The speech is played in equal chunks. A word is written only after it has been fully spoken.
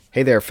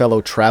Hey there,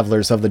 fellow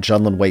travelers of the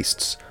Junlan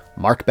Wastes.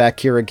 Mark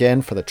back here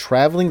again for the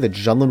Traveling the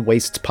Junlan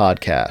Wastes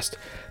podcast,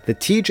 the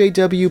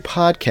TJW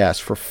Podcast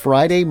for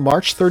Friday,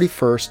 March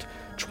 31st,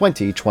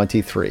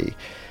 2023.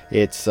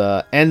 It's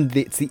the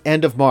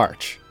end of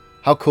March.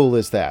 How cool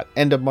is that?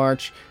 End of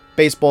March,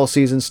 baseball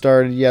season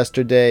started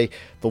yesterday,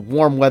 the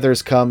warm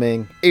weather's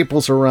coming,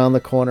 April's around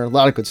the corner, a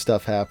lot of good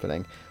stuff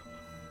happening.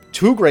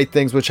 Two great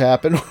things which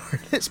happened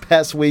were this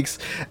past week's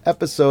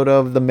episode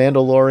of The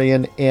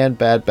Mandalorian and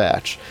Bad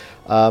Batch.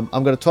 I'm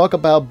going to talk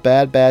about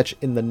Bad Batch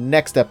in the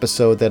next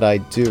episode that I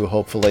do,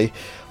 hopefully.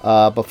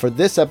 But for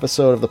this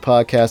episode of the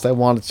podcast, I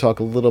wanted to talk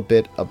a little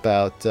bit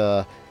about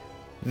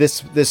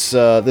this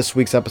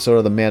week's episode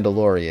of The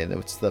Mandalorian.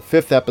 It's the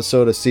 5th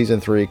episode of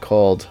Season 3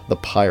 called The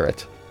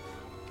Pirate.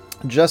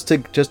 Just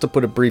to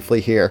put it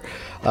briefly here,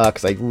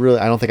 because I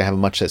don't think I have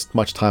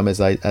much time as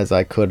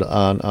I could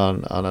on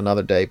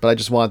another day. But I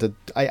just wanted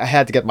to, I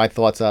had to get my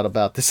thoughts out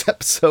about this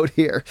episode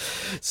here.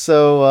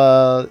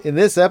 So in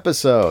this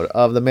episode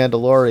of The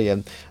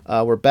Mandalorian,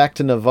 we're back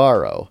to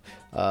Navarro.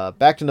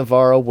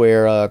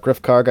 Where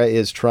Griff Karga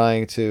is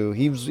trying to,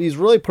 he's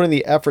really putting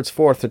the efforts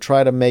forth to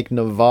try to make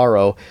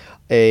Navarro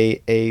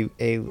a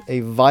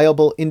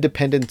viable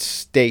independent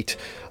state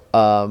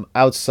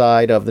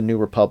outside of the New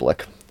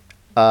Republic.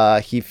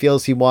 He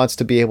feels he wants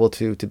to be able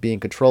to be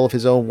in control of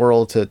his own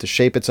world, to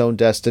shape its own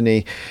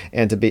destiny,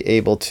 and to be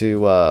able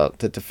to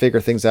figure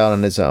things out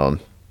on his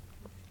own.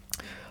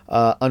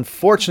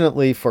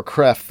 Unfortunately for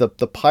Kref,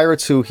 the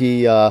pirates who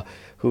he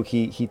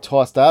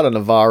tossed out of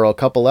Navarro a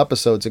couple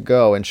episodes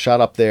ago and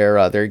shot up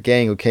their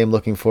gang who came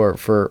looking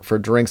for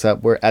drinks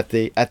at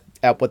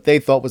what they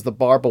thought was the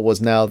bar, but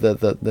was now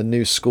the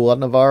new school at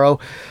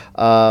Navarro.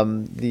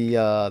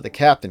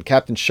 The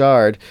Captain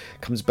Shard,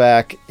 comes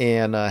back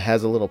and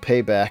has a little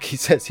payback. He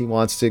says he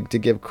wants to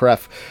give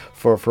Kref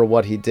for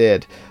what he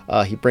did.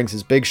 He brings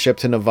his big ship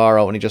to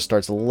Navarro and he just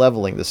starts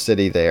leveling the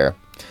city there.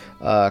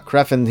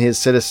 Kref and his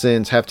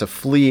citizens have to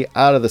flee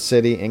out of the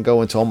city and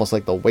go into almost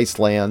like the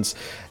wastelands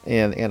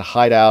and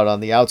hide out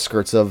on the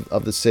outskirts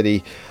of the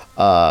city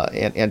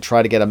and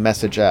try to get a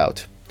message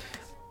out.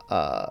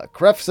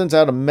 Kref sends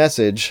out a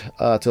message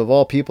to, of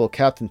all people,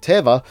 Captain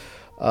Teva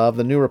of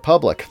the New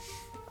Republic.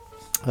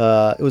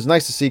 It was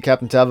nice to see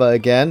Captain Teva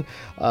again.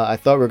 I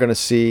thought we were going to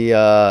see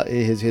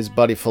his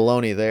buddy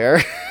Filoni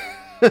there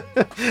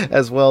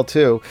as well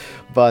too,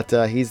 but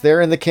he's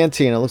there in the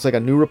cantina. It looks like a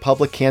New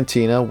Republic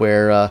cantina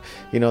where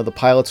the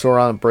pilots who are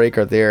on break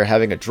are there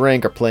having a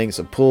drink or playing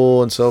some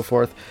pool and so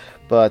forth.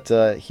 But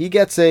he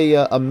gets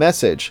a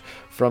message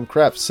from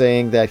Kref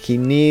saying that he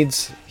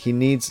needs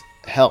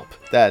help,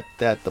 that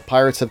the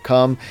pirates have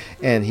come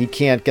and he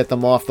can't get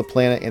them off the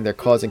planet and they're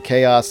causing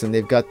chaos and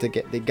they've got to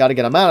get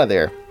them out of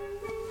there.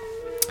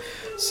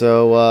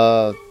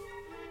 So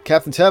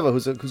Captain Teva,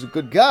 who's a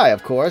good guy,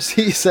 of course,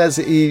 he says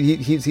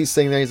he's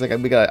sitting there, he's like,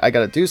 I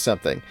gotta do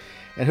something.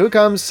 And who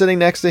comes sitting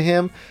next to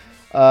him?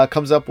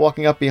 Comes up,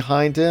 walking up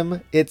behind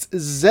him. It's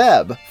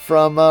Zeb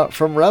from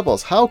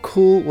Rebels. How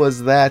cool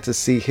was that to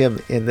see him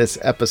in this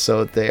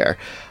episode there?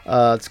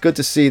 It's good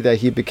to see that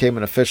he became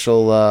an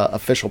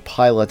official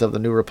pilot of the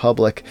New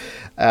Republic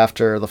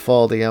after the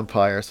fall of the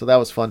Empire. So that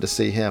was fun to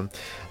see him.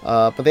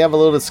 But they have a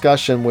little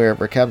discussion where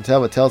Captain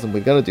Teva tells him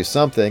we've got to do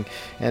something,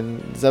 and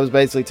Zeb was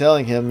basically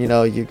telling him,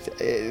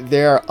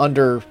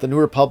 the New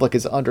Republic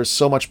is under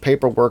so much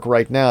paperwork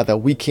right now that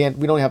we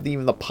don't have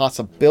even the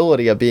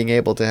possibility of being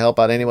able to help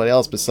out anybody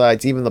else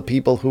besides even the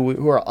people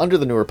who are under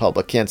the New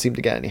Republic can't seem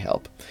to get any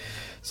help.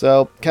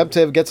 So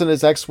Captain Teva gets in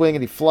his X-Wing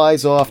and he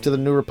flies off to the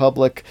New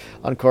Republic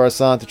on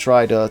Coruscant to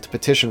try to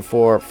petition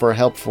for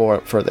help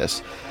for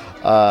this.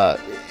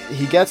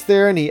 He gets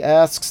there and he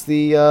asks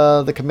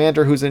the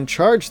commander who's in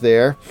charge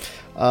there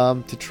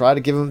to try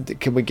to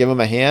can we give him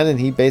a hand? And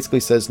he basically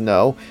says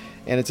no.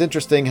 And it's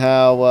interesting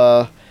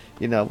how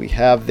we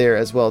have there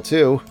as well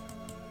too,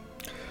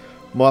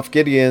 Moff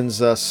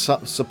Gideon's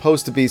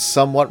supposed to be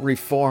somewhat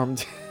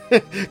reformed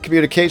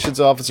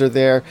communications officer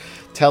there,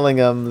 telling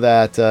him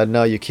that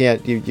no, you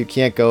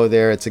can't go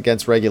there. It's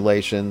against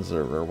regulations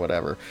or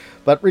whatever.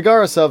 But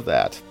regardless of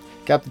that,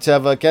 Captain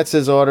Teva gets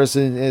his orders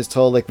and is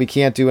told, we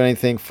can't do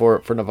anything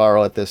for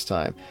Navarro at this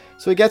time.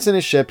 So he gets in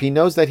his ship. He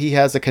knows that he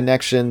has a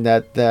connection,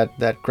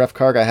 that Griff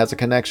Karga has a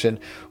connection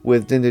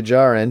with Din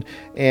Djarin,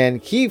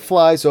 and he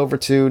flies over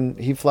to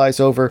the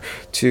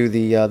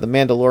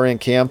Mandalorian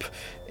camp,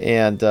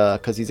 and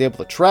because he's able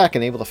to track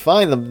and able to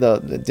find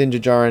the Din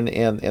Djarin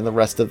and the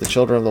rest of the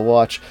Children of the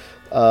Watch,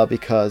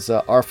 because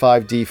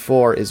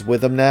R5-D4 is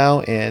with him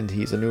now, and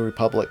he's a New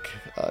Republic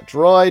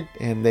droid,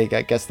 and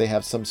I guess they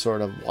have some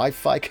sort of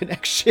Wi-Fi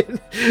connection.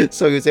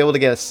 So he was able to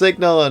get a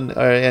signal,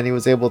 and he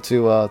was able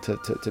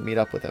to meet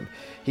up with him.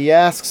 He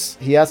asks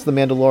the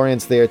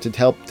Mandalorians there to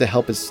help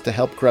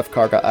Griff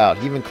Karga out.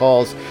 He even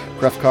calls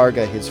Griff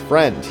Karga his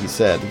friend. He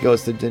said, he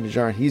goes to Din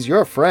Djarin, he's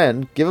your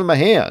friend, give him a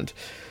hand.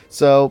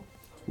 So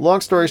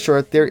long story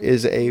short, there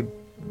is a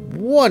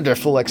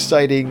wonderful,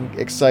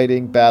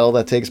 exciting battle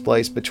that takes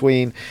place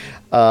between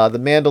the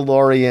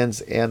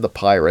Mandalorians and the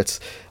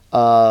pirates.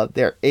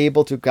 They're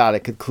able to, God,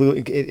 it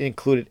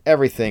included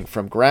everything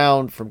from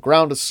ground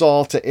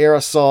assault to air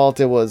assault.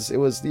 It was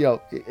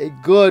a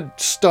good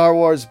Star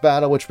Wars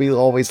battle, which we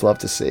always love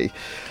to see.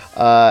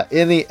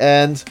 In the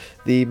end,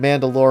 the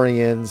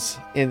Mandalorians,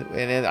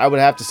 and I would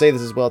have to say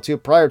this as well too,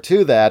 prior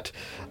to that,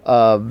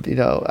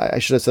 I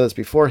should have said this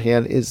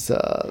beforehand, is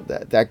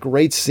that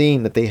great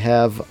scene that they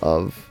have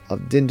of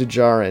Din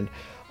Djarin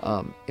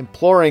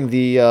imploring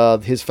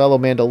his fellow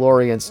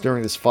Mandalorians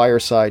during this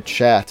fireside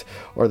chat,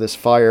 or this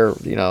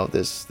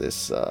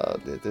this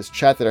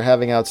chat that they're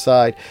having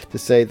outside, to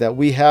say that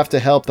we have to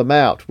help them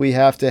out. We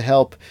have to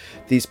help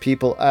these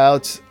people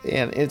out.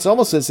 And it's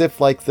almost as if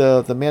like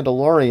the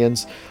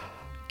Mandalorians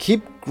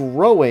keep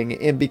growing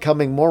and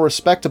becoming more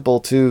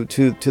respectable to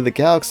the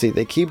galaxy.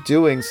 They keep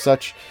doing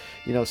such,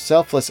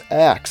 selfless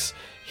acts.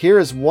 Here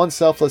is one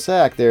selfless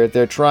act.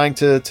 They're trying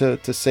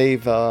to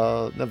save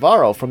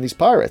Navarro from these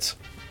pirates.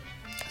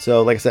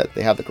 So, like I said,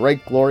 they have the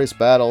great, glorious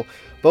battle.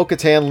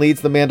 Bo-Katan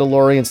leads the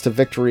Mandalorians to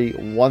victory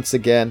once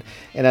again.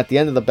 And at the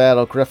end of the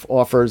battle, Griff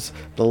offers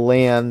the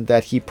land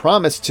that he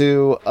promised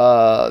to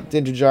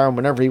Din Djarin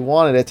whenever he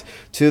wanted it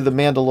to the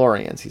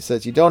Mandalorians. He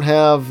says, you don't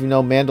have,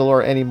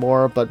 Mandalore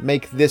anymore, but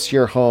make this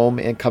your home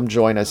and come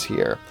join us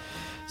here.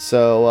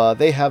 So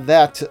they have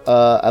that,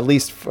 at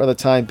least for the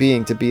time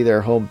being, to be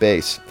their home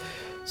base.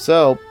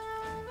 So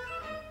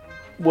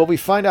we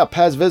find out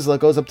Paz Vizsla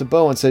goes up to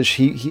Bo and says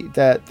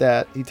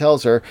that he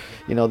tells her,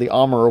 the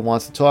armorer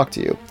wants to talk to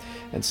you.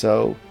 And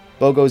so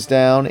Bo goes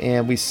down,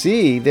 and we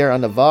see there on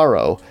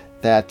Navarro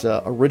that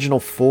original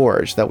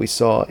forge that we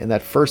saw in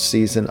that first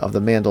season of The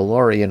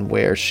Mandalorian,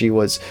 where she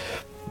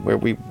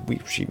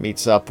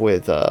meets up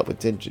with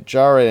Din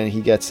Djarin, and he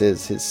gets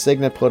his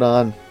signet put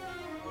on.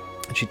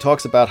 And she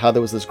talks about how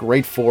there was this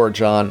great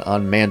forge on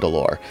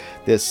Mandalore,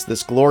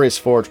 this glorious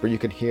forge where you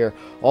can hear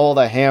all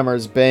the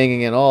hammers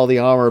banging and all the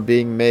armor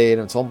being made,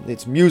 and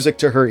it's music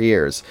to her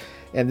ears.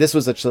 And this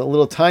was a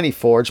little tiny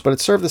forge, but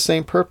it served the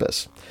same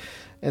purpose.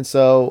 And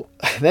so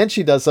then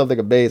she does something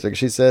amazing.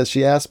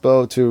 She asks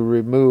Bo to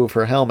remove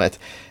her helmet,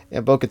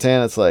 and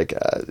Bo-Katan is like,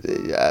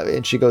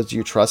 and she goes, do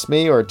you trust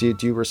me, or do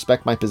you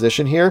respect my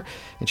position here?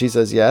 And she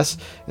says yes.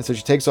 And so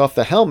she takes off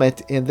the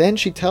helmet, and then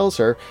she tells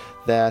her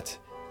that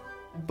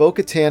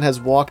Bo-Katan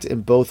has walked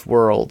in both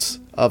worlds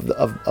of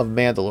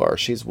Mandalore.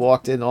 She's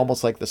walked in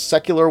almost like the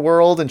secular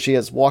world, and she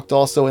has walked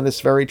also in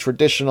this very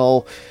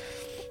traditional,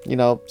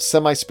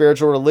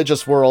 semi-spiritual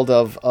religious world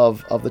of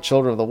the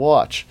Children of the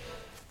Watch.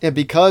 And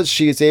because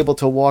she is able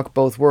to walk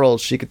both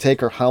worlds, she could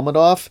take her helmet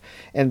off.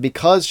 And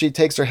because she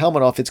takes her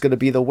helmet off, it's going to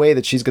be the way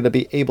that she's going to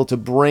be able to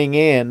bring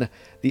in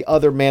the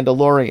other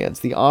Mandalorians.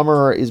 The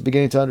armorer is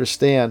beginning to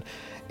understand.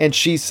 And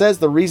she says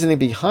the reasoning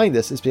behind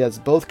this is because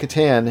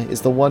Bo-Katan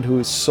is the one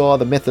who saw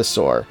the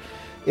mythosaur.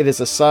 It is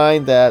a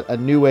sign that a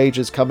new age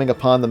is coming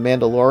upon the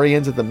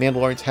Mandalorians, and the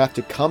Mandalorians have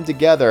to come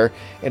together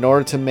in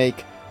order to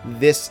make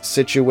this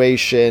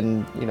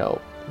situation,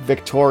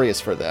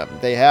 victorious for them.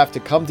 They have to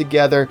come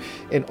together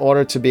in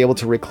order to be able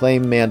to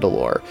reclaim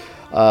Mandalore.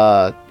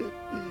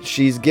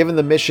 She's given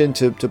the mission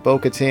to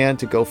Bo-Katan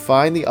to go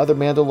find the other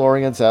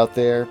Mandalorians out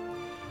there.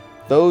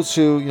 Those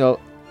who,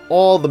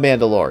 all the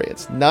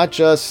Mandalorians, not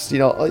just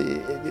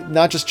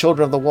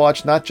Children of the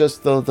Watch, not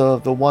just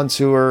the ones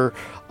who are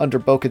under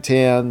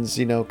Bo-Katan's,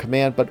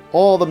 command, but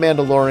all the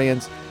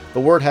Mandalorians. The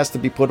word has to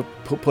be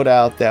put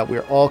out that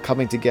we're all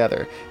coming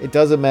together. It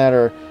doesn't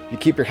matter. You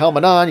keep your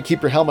helmet on, you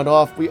keep your helmet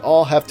off. We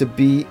all have to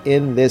be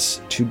in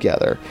this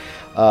together,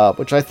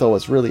 which I thought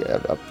was really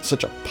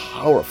such a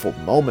powerful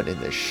moment in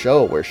this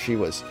show, where she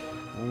was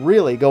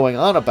really going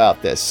on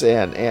about this,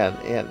 and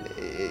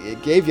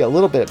it gave you a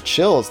little bit of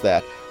chills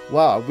that,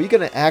 wow, are we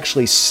going to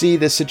actually see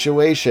this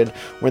situation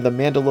where the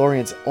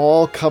Mandalorians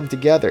all come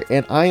together?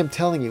 And I am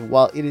telling you,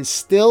 while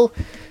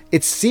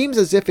it seems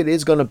as if it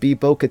is going to be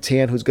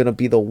Bo-Katan who's going to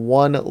be the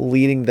one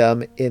leading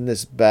them in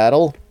this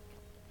battle,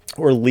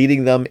 or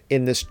leading them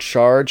in this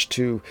charge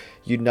to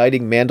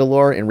uniting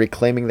Mandalore and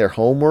reclaiming their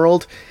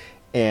homeworld.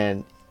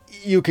 And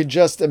you can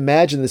just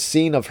imagine the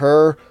scene of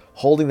her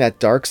holding that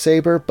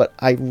darksaber. But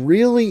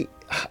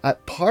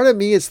part of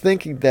me is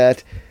thinking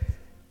that,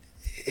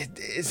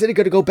 is it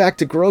going to go back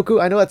to Grogu?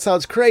 I know that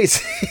sounds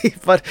crazy,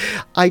 but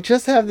I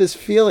just have this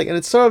feeling, and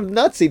it's sort of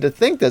nutsy to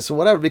think this or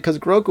whatever, because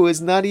Grogu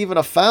is not even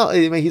a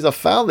foundling. I mean, he's a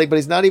foundling, but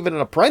he's not even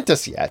an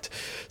apprentice yet.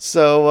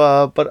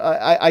 So, but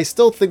I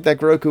still think that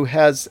Grogu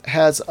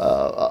has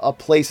a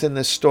place in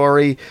this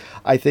story.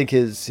 I think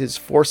his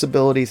Force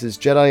abilities, his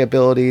Jedi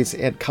abilities,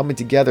 and coming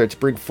together to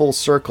bring full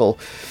circle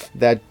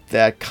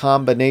that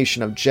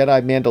combination of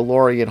Jedi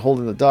Mandalorian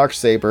holding the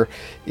darksaber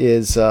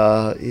is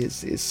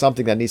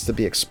something that needs to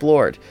be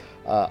explored.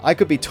 I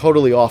could be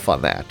totally off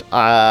on that.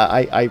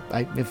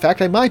 In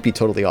fact, I might be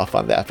totally off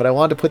on that, but I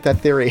wanted to put that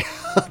theory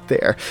out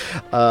there.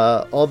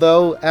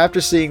 Although,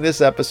 after seeing this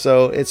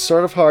episode, it's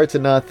sort of hard to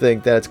not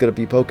think that it's going to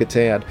be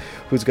Bo-Katan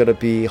who's going to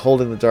be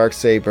holding the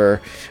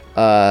darksaber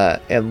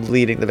and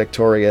leading the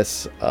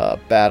victorious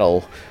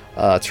battle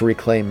to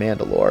reclaim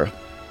Mandalore.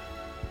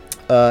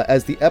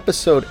 As the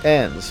episode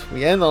ends,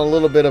 we end on a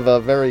little bit of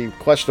a very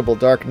questionable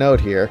dark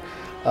note here.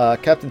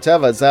 Captain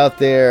Teva is out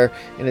there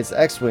in his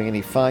X-Wing, and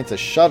he finds a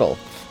shuttle.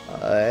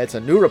 It's a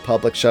New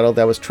Republic shuttle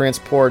that was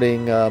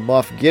transporting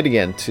Moff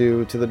Gideon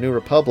to the New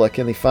Republic,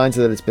 and he finds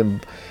that it's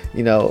been,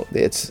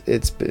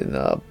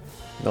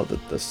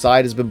 the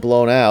side has been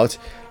blown out.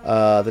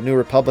 The New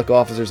Republic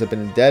officers have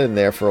been dead in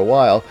there for a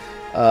while,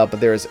 but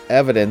there is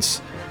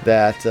evidence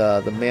that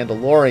the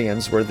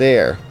Mandalorians were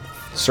there.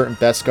 Certain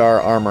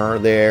Beskar armor are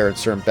there, and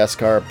certain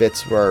Beskar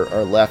bits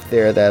are left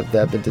there that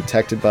have been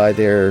detected by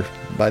the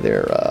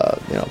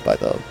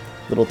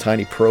little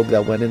tiny probe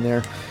that went in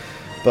there.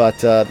 But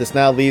this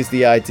now leaves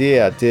the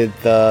idea: did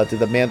the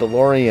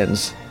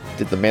Mandalorians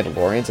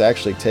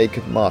actually take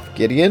Moff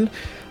Gideon?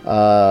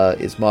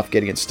 Is Moff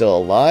Gideon still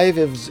alive?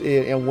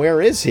 And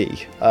where is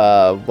he?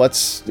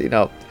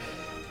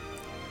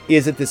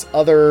 Is it this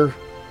other,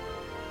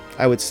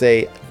 I would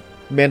say,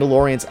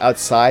 Mandalorians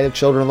outside of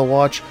Children of the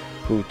Watch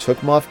who took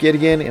Moff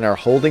Gideon and are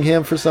holding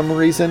him for some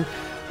reason?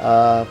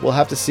 We'll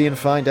have to see and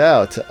find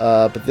out.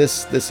 But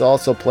this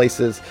also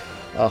places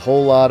a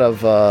whole lot of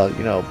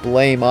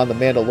blame on the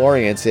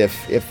Mandalorians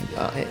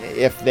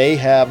if they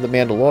have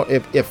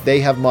if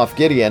they have Moff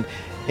Gideon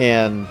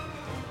and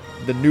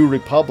the New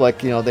Republic,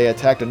 they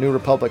attacked a New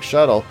Republic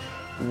shuttle.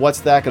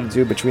 What's that going to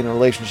do between the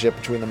relationship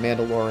between the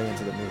Mandalorians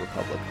and the New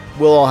Republic?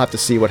 We'll all have to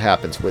see what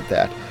happens with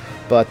that.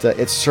 But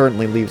it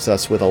certainly leaves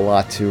us with a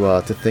lot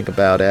to think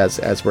about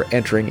as we're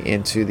entering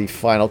into the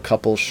final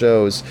couple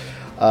shows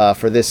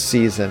for this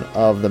season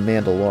of The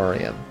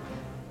Mandalorian.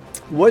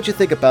 What did you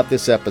think about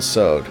this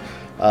episode?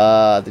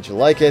 Did you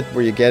like it?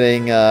 Were you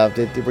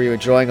were you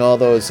enjoying all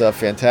those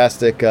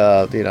fantastic,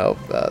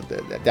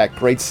 that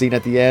great scene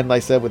at the end, I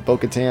said, with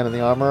Bo-Katan and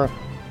the armor?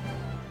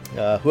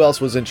 Who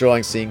else was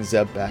enjoying seeing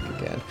Zeb back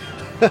again?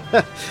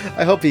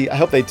 I hope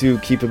they do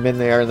keep him in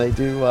there and they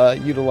do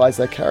utilize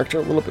that character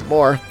a little bit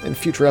more in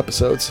future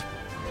episodes.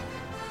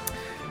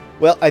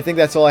 Well, I think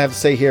that's all I have to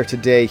say here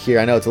today.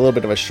 I know it's a little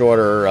bit of a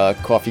shorter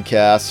coffee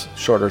cast,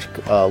 shorter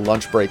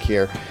lunch break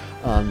here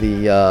on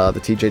the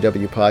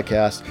TJW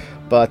podcast.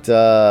 But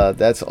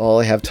that's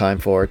all I have time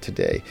for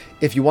today.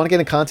 If you want to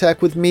get in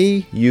contact with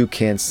me, you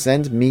can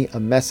send me a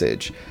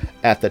message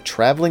at the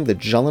Traveling the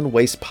Jundland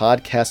Waste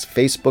podcast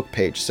Facebook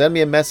page. Send me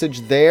a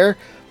message there.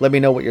 Let me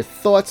know what your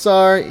thoughts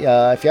are.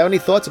 If you have any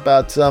thoughts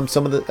about some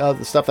of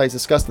the stuff I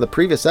discussed in the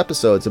previous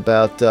episodes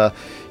about, the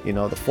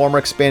former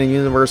Expanding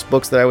Universe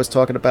books that I was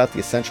talking about, the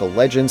Essential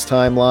Legends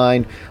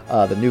timeline,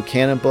 the new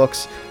canon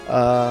books,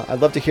 I'd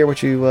love to hear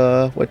what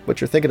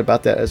you're thinking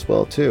about that as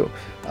well too.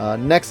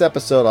 Next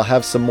episode, I'll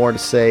have some more to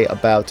say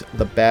about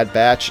the Bad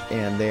Batch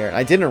and their.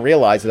 I didn't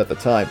realize it at the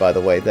time, by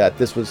the way, that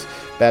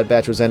Bad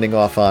Batch was ending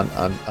off on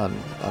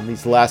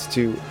these last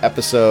two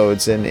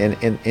episodes in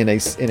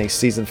a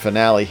season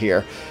finale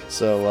here.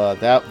 So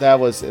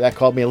that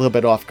caught me a little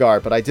bit off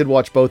guard. But I did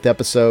watch both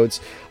episodes.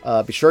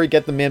 Be sure you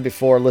get them in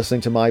before listening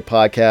to my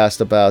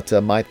podcast about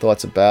my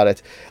thoughts about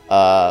it.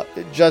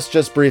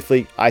 Just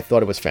briefly, I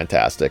thought it was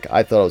fantastic.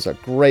 I thought it was a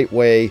great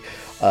way,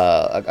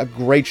 a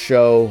great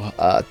show.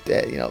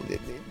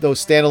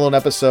 Those standalone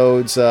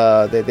episodes,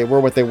 they were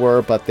what they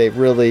were, but they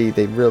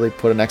really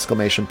put an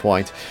exclamation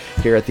point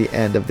here at the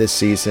end of this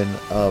season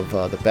of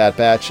the Bad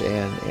Batch,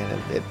 and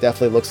it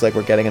definitely looks like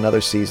we're getting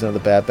another season of the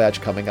Bad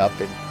Batch coming up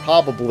in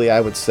probably,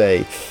 I would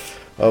say,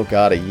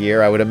 a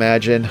year, I would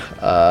imagine.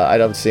 I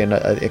don't see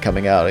it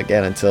coming out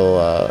again until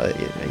a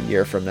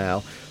year from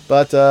now.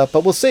 But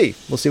we'll see.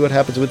 We'll see what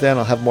happens with that, and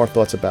I'll have more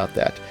thoughts about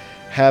that.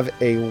 Have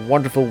a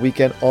wonderful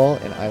weekend all,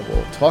 and I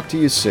will talk to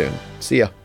you soon. See ya.